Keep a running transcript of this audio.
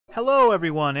Hello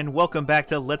everyone and welcome back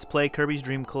to Let's Play Kirby's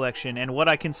Dream Collection, and what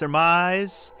I can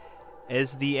surmise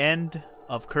is the end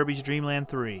of Kirby's Dream Land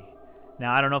 3.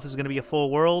 Now I don't know if this is going to be a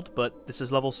full world, but this is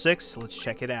level 6, so let's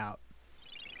check it out.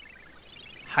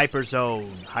 Hyper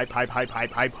Zone. Hyper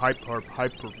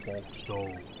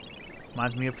Zone.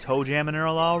 Reminds me of Toe Jam and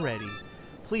Earl already.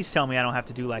 Please tell me I don't have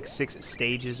to do like 6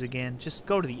 stages again. Just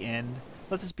go to the end.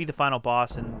 Let this be the final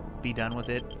boss and be done with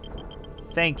it.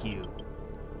 Thank you.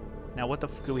 Now what the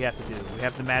f do we have to do? We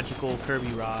have the magical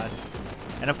Kirby rod.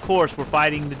 And of course we're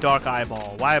fighting the Dark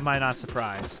Eyeball. Why am I not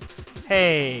surprised?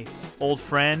 Hey, old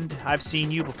friend. I've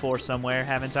seen you before somewhere,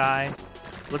 haven't I?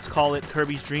 Let's call it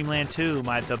Kirby's Dream Land 2,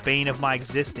 the bane of my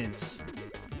existence.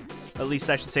 At least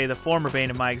I should say the former bane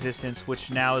of my existence,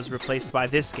 which now is replaced by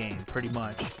this game, pretty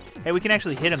much. Hey, we can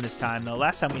actually hit him this time, though.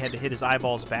 Last time we had to hit his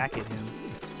eyeballs back at him.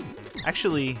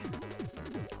 Actually,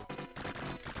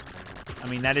 I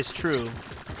mean, that is true.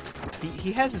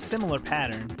 He has a similar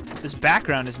pattern. This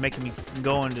background is making me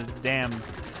go into damn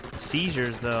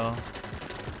seizures, though.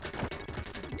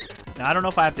 Now, I don't know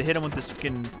if I have to hit him with this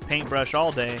fucking paintbrush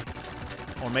all day.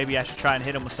 Or maybe I should try and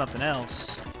hit him with something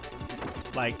else.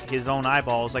 Like his own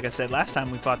eyeballs. Like I said, last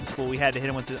time we fought this fool, we had to hit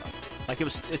him with the... Like,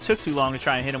 it took too long to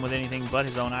try and hit him with anything but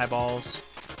his own eyeballs.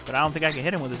 But I don't think I can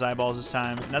hit him with his eyeballs this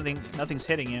time. Nothing's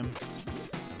hitting him.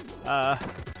 Watch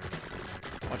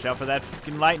out for that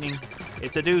fucking lightning.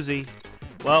 It's a doozy.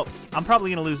 Well, I'm probably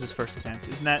gonna lose this first attempt.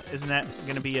 Isn't that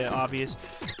gonna be obvious?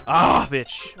 Ah,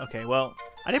 bitch. Okay, well,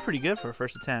 I did pretty good for a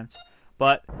first attempt.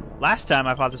 But last time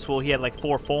I fought this fool, he had like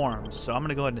 4 forms. So I'm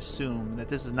gonna go ahead and assume that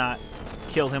this is not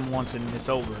kill him once and it's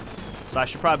over. So I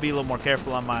should probably be a little more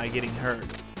careful on my getting hurt.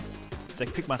 It's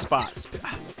like pick my spots.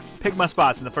 Pick my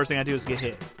spots, and the first thing I do is get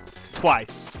hit.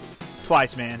 Twice.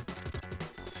 Twice, man.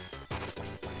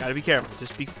 Gotta be careful.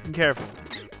 Just be fucking careful.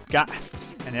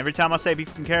 And every time I say be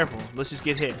fucking careful, let's just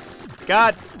get hit.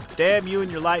 God damn you and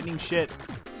your lightning shit.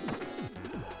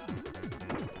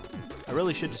 I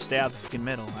really should just stay out of the fucking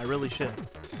middle. I really should.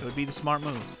 It would be the smart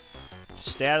move.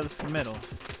 Just stay out of the fucking middle.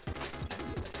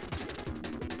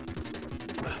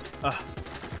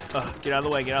 Get out of the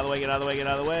way, get out of the way, get out of the way, get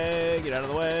out of the way, get out of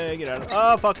the way, get out of the...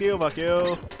 Oh, fuck you, fuck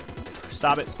you.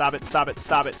 Stop it, stop it, stop it,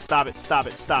 stop it, stop it, stop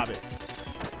it, stop it.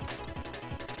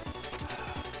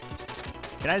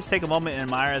 Can I just take a moment and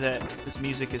admire that this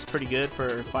music is pretty good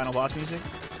for final boss music?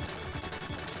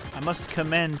 I must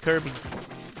commend Kirby.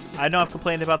 I know I've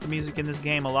complained about the music in this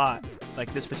game a lot,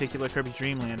 like this particular Kirby's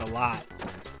Dream Land a lot,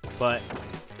 but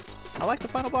I like the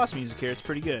final boss music here. It's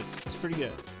pretty good. It's pretty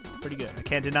good. Pretty good. I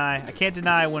can't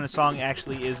deny when a song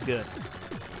actually is good.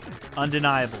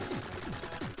 Undeniable.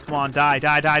 Come on, die,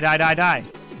 die, die, die, die, die.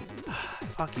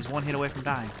 Fuck, he's one hit away from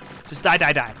dying. Just die,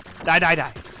 die, die. Die, die,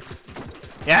 die.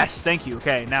 Yes, thank you.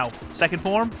 Okay, now, second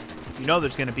form? You know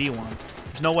there's going to be one.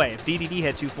 There's no way. If DDD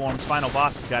had 2 forms, final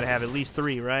boss has got to have at least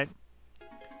 3, right?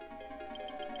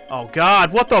 Oh,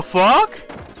 God, what the fuck?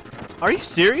 Are you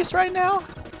serious right now?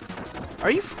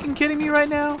 Are you fucking kidding me right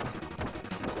now?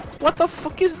 What the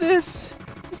fuck is this?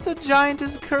 It's the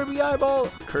giantest Kirby eyeball.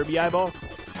 Kirby eyeball?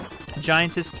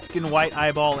 Giantest fucking white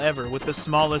eyeball ever with the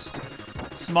smallest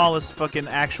fucking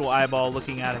actual eyeball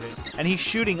looking out of it. And he's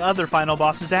shooting other final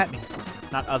bosses at me.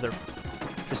 Not other,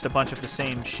 just a bunch of the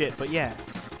same shit, but yeah.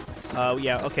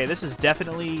 Yeah, okay, this is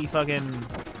definitely fucking...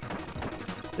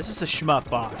 This is a shmup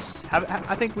boss.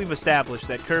 I think we've established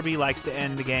that Kirby likes to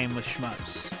end the game with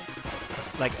shmups.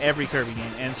 Like every Kirby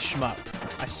game ends shmup.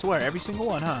 I swear, every single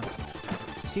one, huh?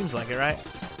 Seems like it, right?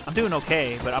 I'm doing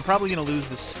okay, but I'm probably going to lose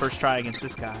this first try against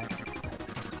this guy.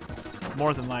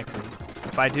 More than likely.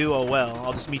 If I do, oh well.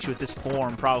 I'll just meet you at this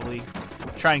form, probably.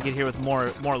 Try and get here with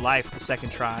more life the second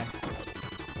try.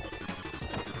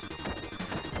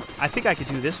 I think I could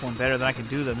do this one better than I can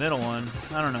do the middle one.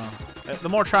 I don't know. The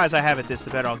more tries I have at this, the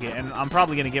better I'll get. And I'm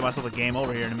probably going to get myself a game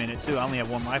over here in a minute, too. I only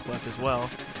have 1 life left as well.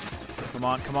 Come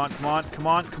on, come on, come on, come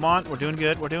on, come on. We're doing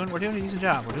good. We're doing a decent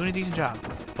job. We're doing a decent job.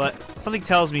 But something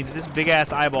tells me that this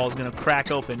big-ass eyeball is going to crack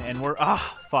open, and we're...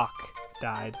 Ah, fuck.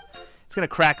 Died. It's going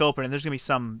to crack open, and there's going to be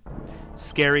some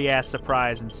scary-ass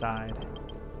surprise inside.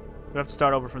 We have to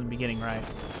start over from the beginning, right?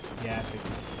 Yeah, I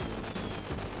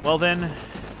figured. Well, then...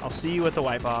 I'll see you at the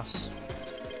white boss.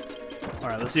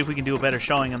 Alright, let's see if we can do a better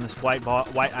showing on this white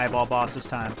eyeball boss this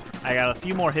time. I got a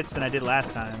few more hits than I did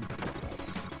last time.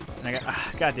 And I got...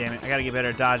 God damn it. I gotta get better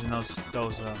at dodging those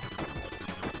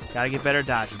gotta get better at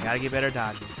dodging. Gotta get better at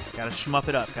dodging. Gotta shmup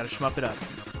it up. Gotta shmup it up.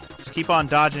 Just keep on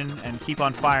dodging and keep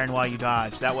on firing while you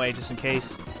dodge. That way, just in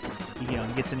case, he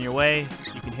gets in your way,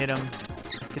 you can hit him.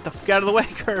 Get the fuck out of the way,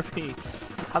 Kirby!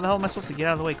 How the hell am I supposed to get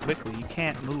out of the way quickly? You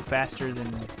can't move faster than...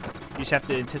 just have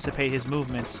to anticipate his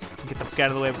movements and get the fuck out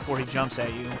of the way before he jumps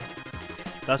at you.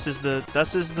 Thus is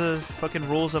the fucking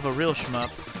rules of a real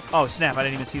shmup. Oh snap! I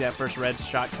didn't even see that first red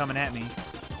shot coming at me.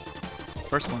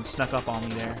 First one snuck up on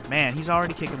me there. Man, he's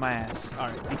already kicking my ass. All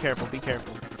right, be careful, be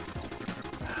careful.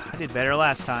 I did better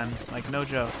last time, like no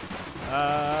joke.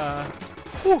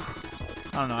 Whew.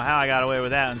 I don't know how I got away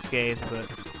with that unscathed,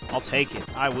 but I'll take it.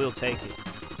 I will take it.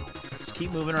 Just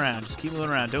keep moving around. Just keep moving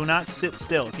around. Do not sit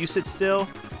still. If you sit still,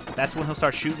 that's when he'll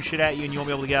start shooting shit at you and you won't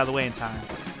be able to get out of the way in time.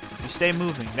 You stay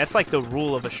moving. That's like the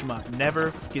rule of a shmup.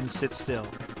 Never fucking sit still.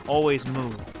 Always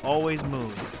move. Always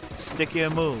move. Stick your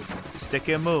move. Stick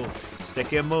your move.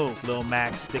 Stick your move, Lil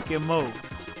Max. Stick your move.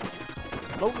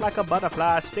 Float like a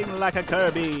butterfly, sting like a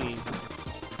Kirby.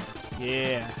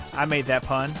 Yeah, I made that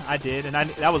pun. I did, and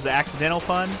that was an accidental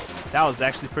pun. That was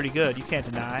actually pretty good. You can't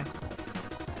deny.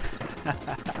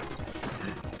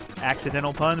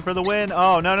 Accidental pun for the win.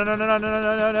 Oh, no, no, no, no, no, no,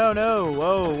 no, no, no, no.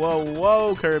 Whoa, whoa,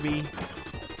 whoa, Kirby.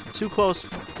 Too close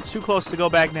to go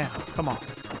back now. Come on.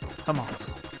 Come on.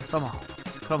 Come on.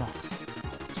 Come on.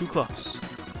 Too close.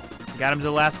 Got him to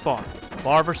the last bar.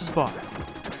 Bar versus bar.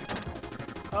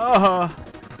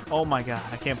 Oh my god.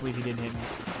 I can't believe he didn't hit me.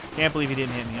 Can't believe he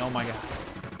didn't hit me. Oh my god.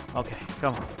 Okay,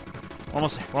 come on. We're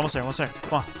almost there. We're almost there. Almost there.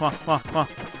 Come on, come on, come on, come on.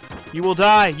 You will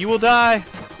die. You will die.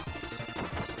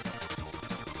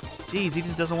 Jeez, he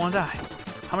just doesn't want to die.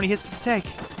 How many hits does it take?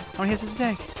 How many hits does it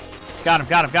take? Got him,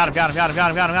 got him, got him, got him, got him, got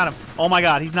him, got him, got him. Oh my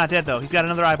god, he's not dead though. He's got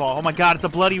another eyeball. Oh my god, it's a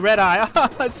bloody red eye.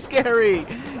 It's scary.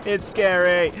 It's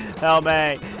scary. Help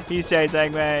me. He's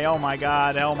chasing me. Oh my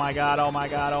god. Oh my god. Oh my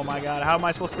god. Oh my god. How am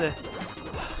I supposed to...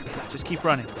 Just keep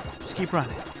running. Just keep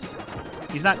running.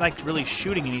 He's not like really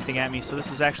shooting anything at me, so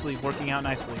this is actually working out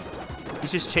nicely.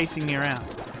 He's just chasing me around.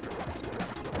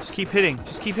 Just keep hitting.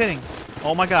 Just keep hitting.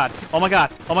 Oh my god. Oh my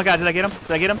god. Oh my god. Did I get him?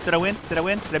 Did I get him? Did I win? Did I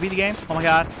win? Did I beat the game? Oh my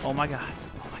god. Oh my god.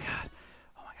 Oh my god.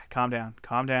 Oh my god. Calm down.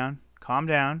 Calm down. Calm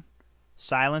down.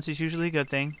 Silence is usually a good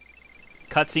thing.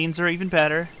 Cutscenes are even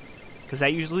better, because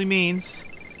that usually means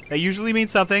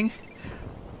something.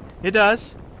 It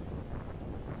does.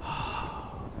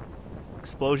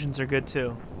 Explosions are good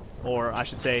too. Or I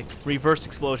should say reverse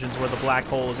explosions where the black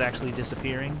hole is actually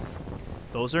disappearing.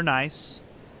 Those are nice.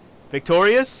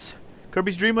 Victorious?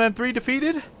 Kirby's Dream Land 3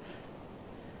 defeated?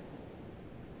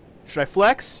 Should I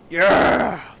flex?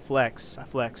 Yeah! Flex. I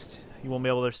flexed. You won't be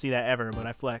able to see that ever, but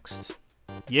I flexed.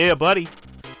 Yeah, buddy.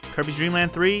 Kirby's Dream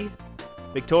Land 3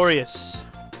 victorious.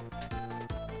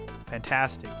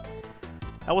 Fantastic.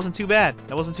 That wasn't too bad.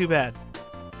 That wasn't too bad.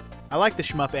 I like the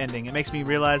shmup ending. It makes me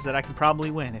realize that I can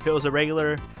probably win. If it was a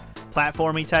regular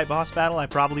platformy type boss battle, I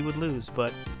probably would lose,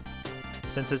 but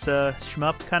since it's a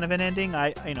shmup kind of an ending,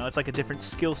 you know, it's like a different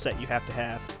skill set you have to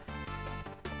have.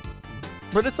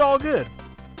 But it's all good.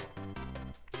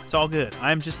 It's all good.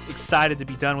 I'm just excited to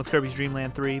be done with Kirby's Dream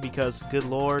Land 3 because, good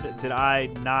lord, did I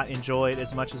not enjoy it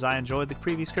as much as I enjoyed the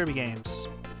previous Kirby games.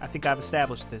 I think I've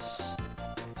established this.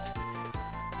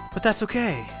 But that's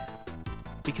okay,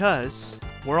 because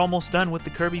we're almost done with the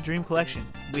Kirby Dream Collection.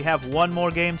 We have one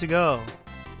more game to go,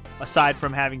 aside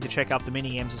from having to check out the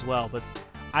minigames as well, but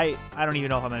I don't even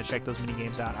know if I'm going to check those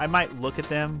minigames out. I might look at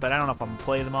them, but I don't know if I'm going to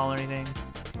play them all or anything.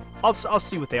 I'll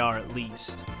see what they are at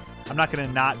least. I'm not going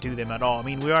to not do them at all. I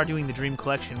mean, we are doing the Dream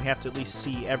Collection. We have to at least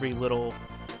see every little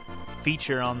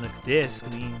feature on the disc. I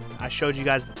mean, I showed you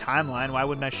guys the timeline. Why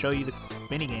wouldn't I show you the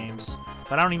minigames?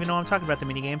 But I don't even know I'm talking about the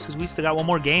minigames because we still got one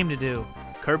more game to do.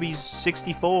 Kirby's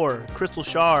 64, Crystal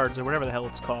Shards, or whatever the hell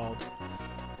it's called.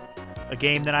 A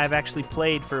game that I've actually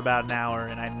played for about an hour,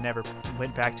 and I never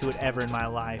went back to it ever in my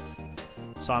life.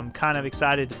 So I'm kind of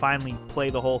excited to finally play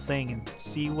the whole thing and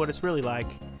see what it's really like.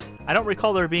 I don't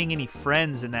recall there being any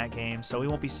friends in that game, so we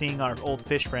won't be seeing our old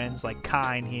fish friends like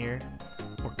Kine here,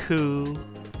 or Koo,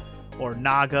 or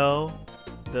Nago,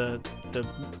 the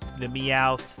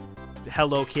Meowth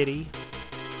Hello Kitty,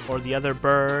 or the other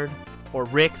bird, or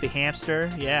Rick the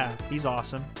hamster. Yeah, he's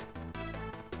awesome.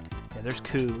 Yeah, there's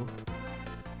Koo.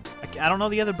 I don't know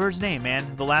the other bird's name,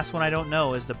 man. The last one I don't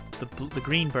know is the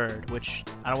green bird, which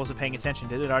I wasn't paying attention.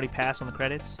 Did it already pass on the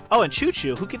credits? Oh, and Choo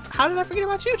Choo. How did I forget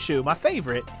about Choo Choo? My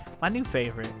favorite. My new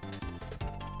favorite.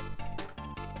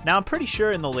 Now, I'm pretty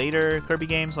sure in the later Kirby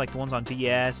games, like the ones on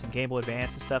DS and Game Boy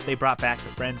Advance and stuff, they brought back the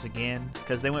friends again,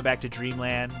 because they went back to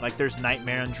Dreamland. Like, there's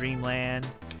Nightmare on Dreamland.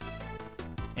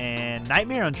 And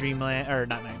Nightmare on Dreamland, or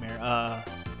not Nightmare,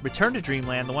 Return to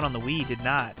Dreamland, the one on the Wii, did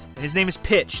not. And his name is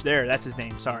Pitch. There, that's his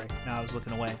name. Sorry. Now I was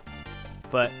looking away.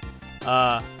 But,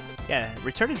 yeah,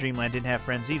 Return to Dreamland didn't have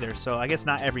friends either, so I guess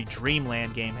not every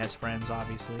Dreamland game has friends,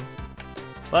 obviously.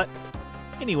 But,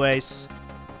 anyways,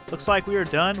 looks like we are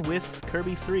done with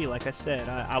Kirby 3. Like I said,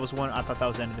 I thought that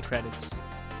was the end of the credits.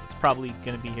 It's probably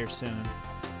gonna be here soon.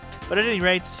 But at any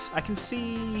rate, I can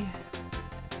see.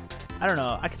 I don't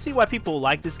know. I can see why people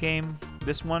like this game.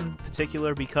 This one in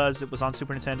particular, because it was on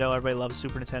Super Nintendo. Everybody loves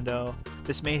Super Nintendo.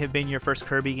 This may have been your first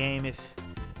Kirby game, if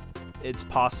it's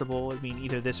possible. I mean,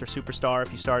 either this or Superstar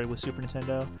if you started with Super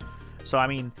Nintendo. So I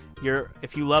mean,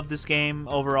 if you love this game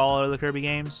over all other Kirby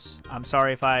games, I'm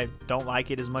sorry if I don't like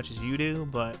it as much as you do,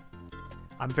 but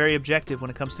I'm very objective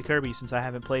when it comes to Kirby since I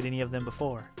haven't played any of them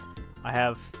before. I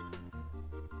have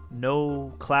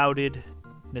no clouded,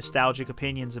 nostalgic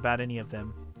opinions about any of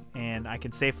them, and I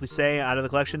can safely say, out of the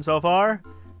collection so far,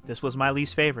 this was my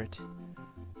least favorite.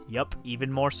 Yup,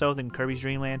 even more so than Kirby's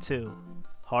Dream Land 2.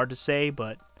 Hard to say,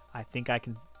 but I think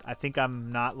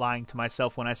I'm not lying to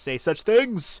myself when I say such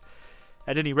things.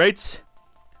 At any rate,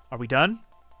 are we done?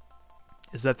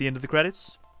 Is that the end of the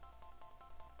credits?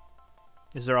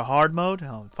 Is there a hard mode?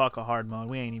 Oh, fuck a hard mode.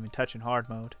 We ain't even touching hard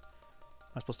mode.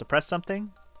 Am I supposed to press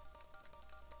something?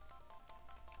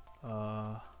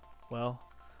 Well,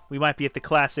 we might be at the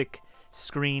classic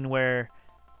screen where...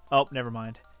 Oh, never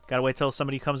mind. Gotta wait till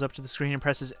somebody comes up to the screen and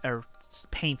presses or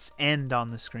paints end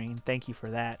on the screen. Thank you for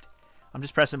that. I'm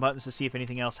just pressing buttons to see if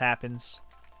anything else happens.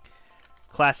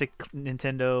 Classic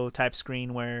Nintendo type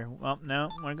screen where, well, no,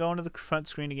 we're going to the front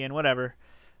screen again, whatever.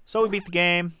 So we beat the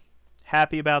game.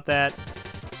 Happy about that.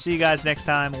 See you guys next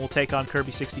time. We'll take on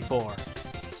Kirby 64.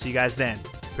 See you guys then.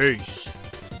 Peace.